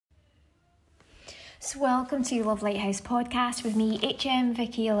So welcome to Love Lighthouse podcast with me, HM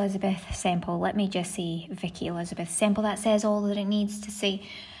Vicky Elizabeth Semple. Let me just say Vicky Elizabeth Semple. That says all that it needs to say.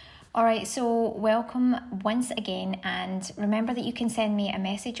 Alright, so welcome once again, and remember that you can send me a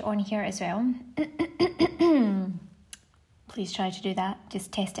message on here as well. Please try to do that.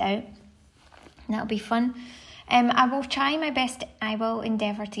 Just test it out. That'll be fun. I will try my best. I will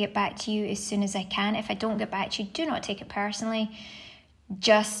endeavour to get back to you as soon as I can. If I don't get back to you, do not take it personally.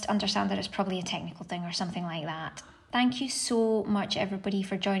 Just understand that it's probably a technical thing or something like that. Thank you so much, everybody,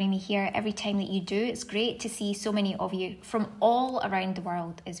 for joining me here every time that you do. It's great to see so many of you from all around the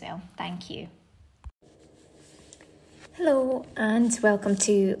world as well. Thank you. Hello and welcome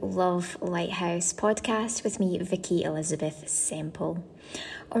to Love Lighthouse podcast with me, Vicky Elizabeth Semple.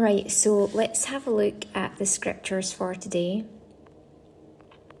 Alright, so let's have a look at the scriptures for today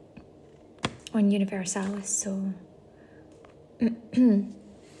on Universalis. So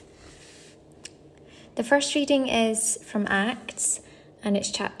the first reading is from Acts, and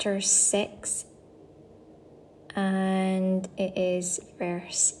it's chapter 6, and it is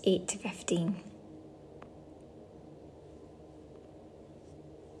verse 8 to 15.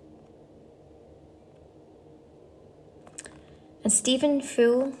 And Stephen,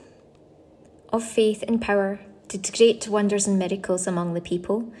 full of faith and power, did great wonders and miracles among the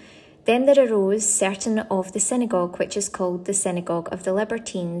people. Then there arose certain of the synagogue, which is called the synagogue of the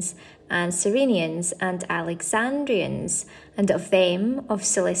Libertines, and Cyrenians, and Alexandrians, and of them of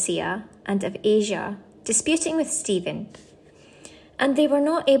Cilicia, and of Asia, disputing with Stephen. And they were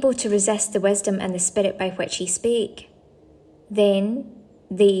not able to resist the wisdom and the spirit by which he spake. Then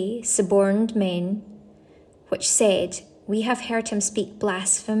they suborned men, which said, We have heard him speak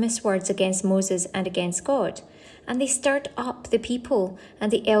blasphemous words against Moses and against God. And they stirred up the people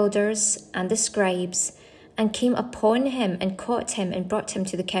and the elders and the scribes, and came upon him and caught him and brought him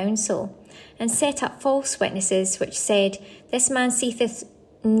to the council, and set up false witnesses, which said, This man ceaseth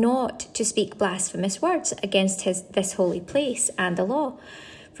not to speak blasphemous words against this holy place and the law.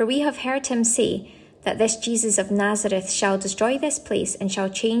 For we have heard him say that this Jesus of Nazareth shall destroy this place, and shall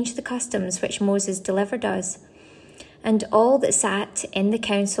change the customs which Moses delivered us. And all that sat in the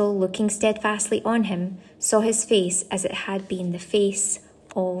council, looking steadfastly on him, saw his face as it had been the face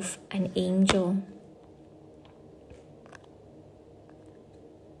of an angel.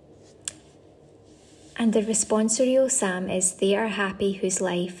 And the responsorial psalm is, They are happy whose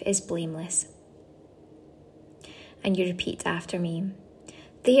life is blameless. And you repeat after me.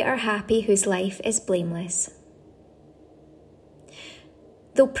 They are happy whose life is blameless.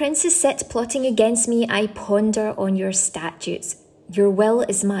 Though princes sit plotting against me, I ponder on your statutes. Your will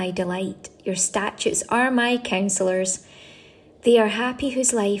is my delight. Your statutes are my counsellors. They are happy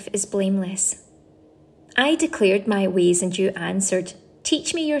whose life is blameless. I declared my ways, and you answered.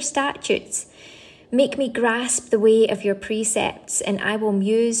 Teach me your statutes. Make me grasp the way of your precepts, and I will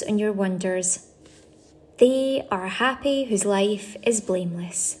muse on your wonders. They are happy whose life is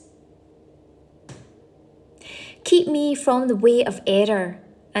blameless. Keep me from the way of error,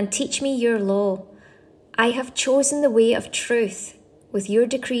 and teach me your law. I have chosen the way of truth, with your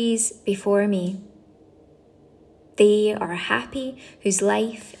decrees before me. They are happy whose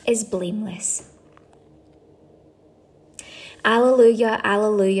life is blameless. Alleluia,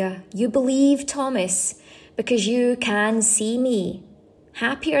 alleluia. You believe, Thomas, because you can see me.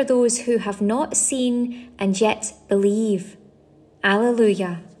 Happy are those who have not seen and yet believe.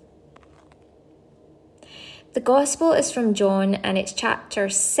 Alleluia. The Gospel is from John, and it's chapter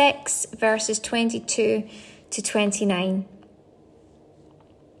 6, verses 22 to 29.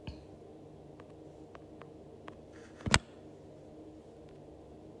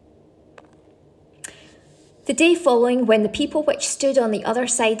 The day following, when the people which stood on the other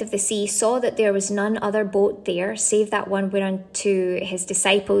side of the sea saw that there was none other boat there, save that one whereunto his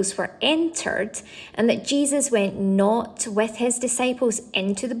disciples were entered, and that Jesus went not with his disciples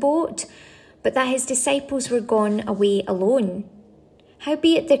into the boat, but that his disciples were gone away alone.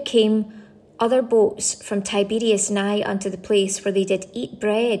 Howbeit there came other boats from Tiberias nigh unto the place where they did eat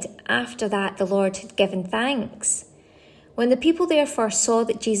bread, after that the Lord had given thanks. When the people therefore saw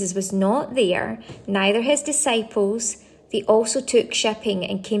that Jesus was not there, neither his disciples, they also took shipping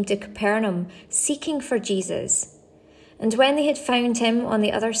and came to Capernaum, seeking for Jesus. And when they had found him on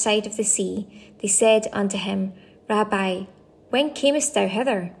the other side of the sea, they said unto him, Rabbi, when camest thou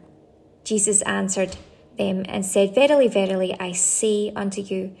hither? Jesus answered them and said, Verily, verily, I say unto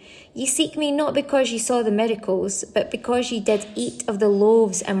you, ye seek me not because ye saw the miracles, but because ye did eat of the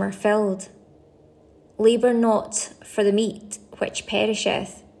loaves and were filled. Labour not for the meat which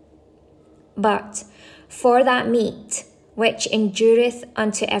perisheth, but for that meat which endureth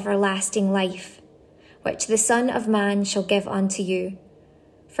unto everlasting life, which the Son of Man shall give unto you.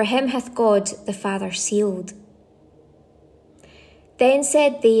 For him hath God the Father sealed. Then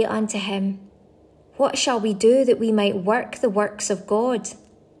said they unto him, What shall we do that we might work the works of God?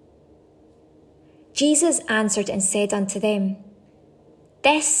 Jesus answered and said unto them,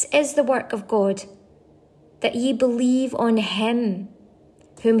 This is the work of God, that ye believe on him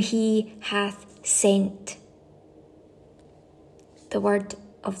whom he hath sent. The word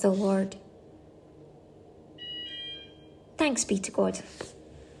of the Lord. Thanks be to God.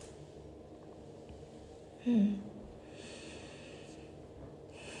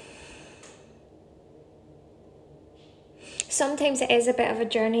 Sometimes it is a bit of a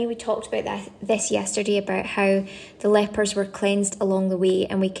journey. We talked about this yesterday, about how the lepers were cleansed along the way,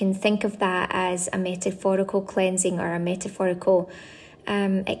 and we can think of that as a metaphorical cleansing or a metaphorical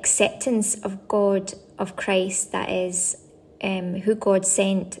acceptance of God, of Christ, that is who God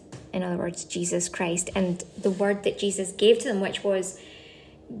sent, in other words, Jesus Christ, and the word that Jesus gave to them, which was,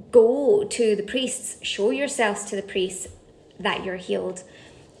 go to the priests, show yourselves to the priests that you're healed.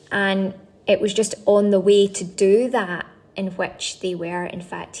 And it was just on the way to do that in which they were in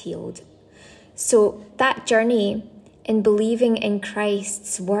fact healed. So that journey in believing in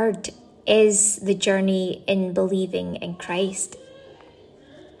Christ's word is the journey in believing in Christ.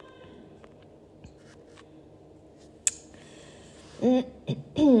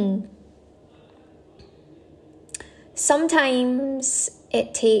 Sometimes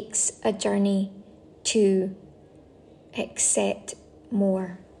it takes a journey to accept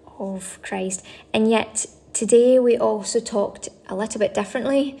more of Christ. And yet today we also talked a little bit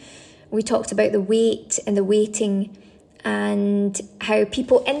differently. We talked about the wait and the waiting, and how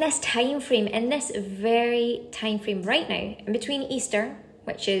people in this time frame, in this very time frame right now, in between Easter,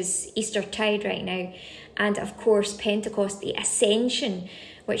 which is Eastertide right now, and of course Pentecost, the Ascension,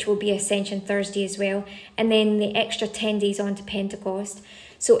 which will be Ascension Thursday as well, and then the extra 10 days on to Pentecost.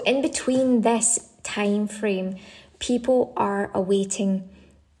 So in between this time frame, people are awaiting.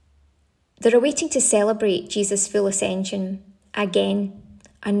 They're awaiting to celebrate Jesus' full ascension again,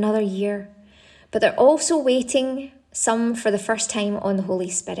 another year. But they're also waiting, some for the first time, on the Holy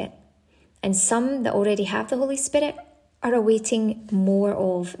Spirit. And some that already have the Holy Spirit are awaiting more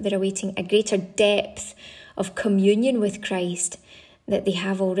of. They're awaiting a greater depth of communion with Christ that they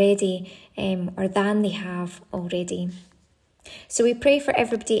have already, or than they have already. So we pray for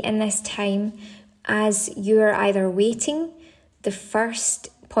everybody in this time, as you're either waiting the first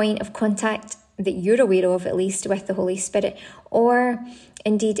point of contact that you're aware of, at least, with the Holy Spirit, or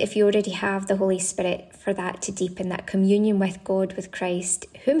indeed if you already have the Holy Spirit, for that to deepen, that communion with God, with Christ,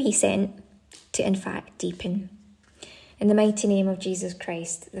 whom he sent, to in fact deepen. In the mighty name of Jesus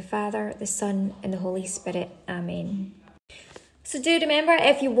Christ, the Father, the Son, and the Holy Spirit. Amen. So do remember,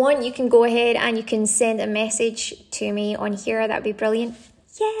 if you want, you can go ahead and you can send a message to me on here. That would be brilliant.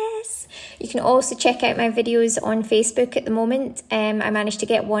 Yes. You can also check out my videos on Facebook at the moment. I managed to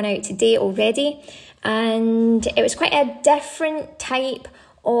get one out today already, and it was quite a different type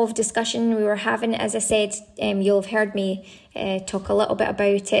of discussion we were having. As I said, you'll have heard me talk a little bit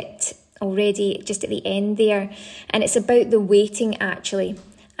about it already just at the end there, and it's about the waiting actually,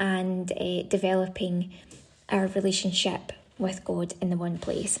 and developing our relationship with God in the one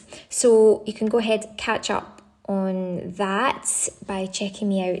place. So you can go ahead, catch up on that by checking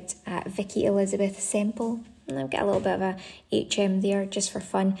me out at Vicky Elizabeth Semple. And I've got a little bit of a HM there just for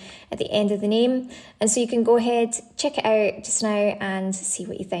fun at the end of the name. And so you can go ahead, check it out just now and see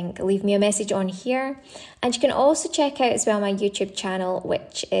what you think. Leave me a message on here. And you can also check out as well my YouTube channel,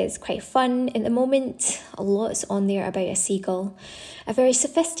 which is quite fun at the moment. A lot's on there about a seagull. A very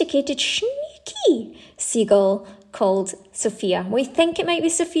sophisticated, sneaky seagull called Sophia. We think it might be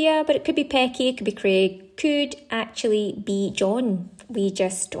Sophia, but it could be Pecky, it could be Craig, could actually be John. We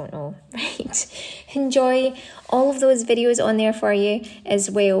just don't know, right? Enjoy all of those videos on there for you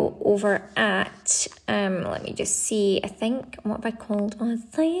as well over at, let me just see, I think, what have I called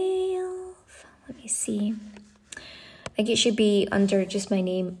myself? Let me see. I think it should be under just my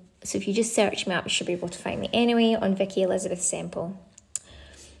name. So if you just search me up, you should be able to find me anyway on Vicky Elizabeth Semple.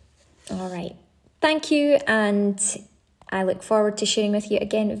 All right. Thank you, and I look forward to sharing with you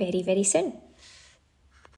again very, very soon.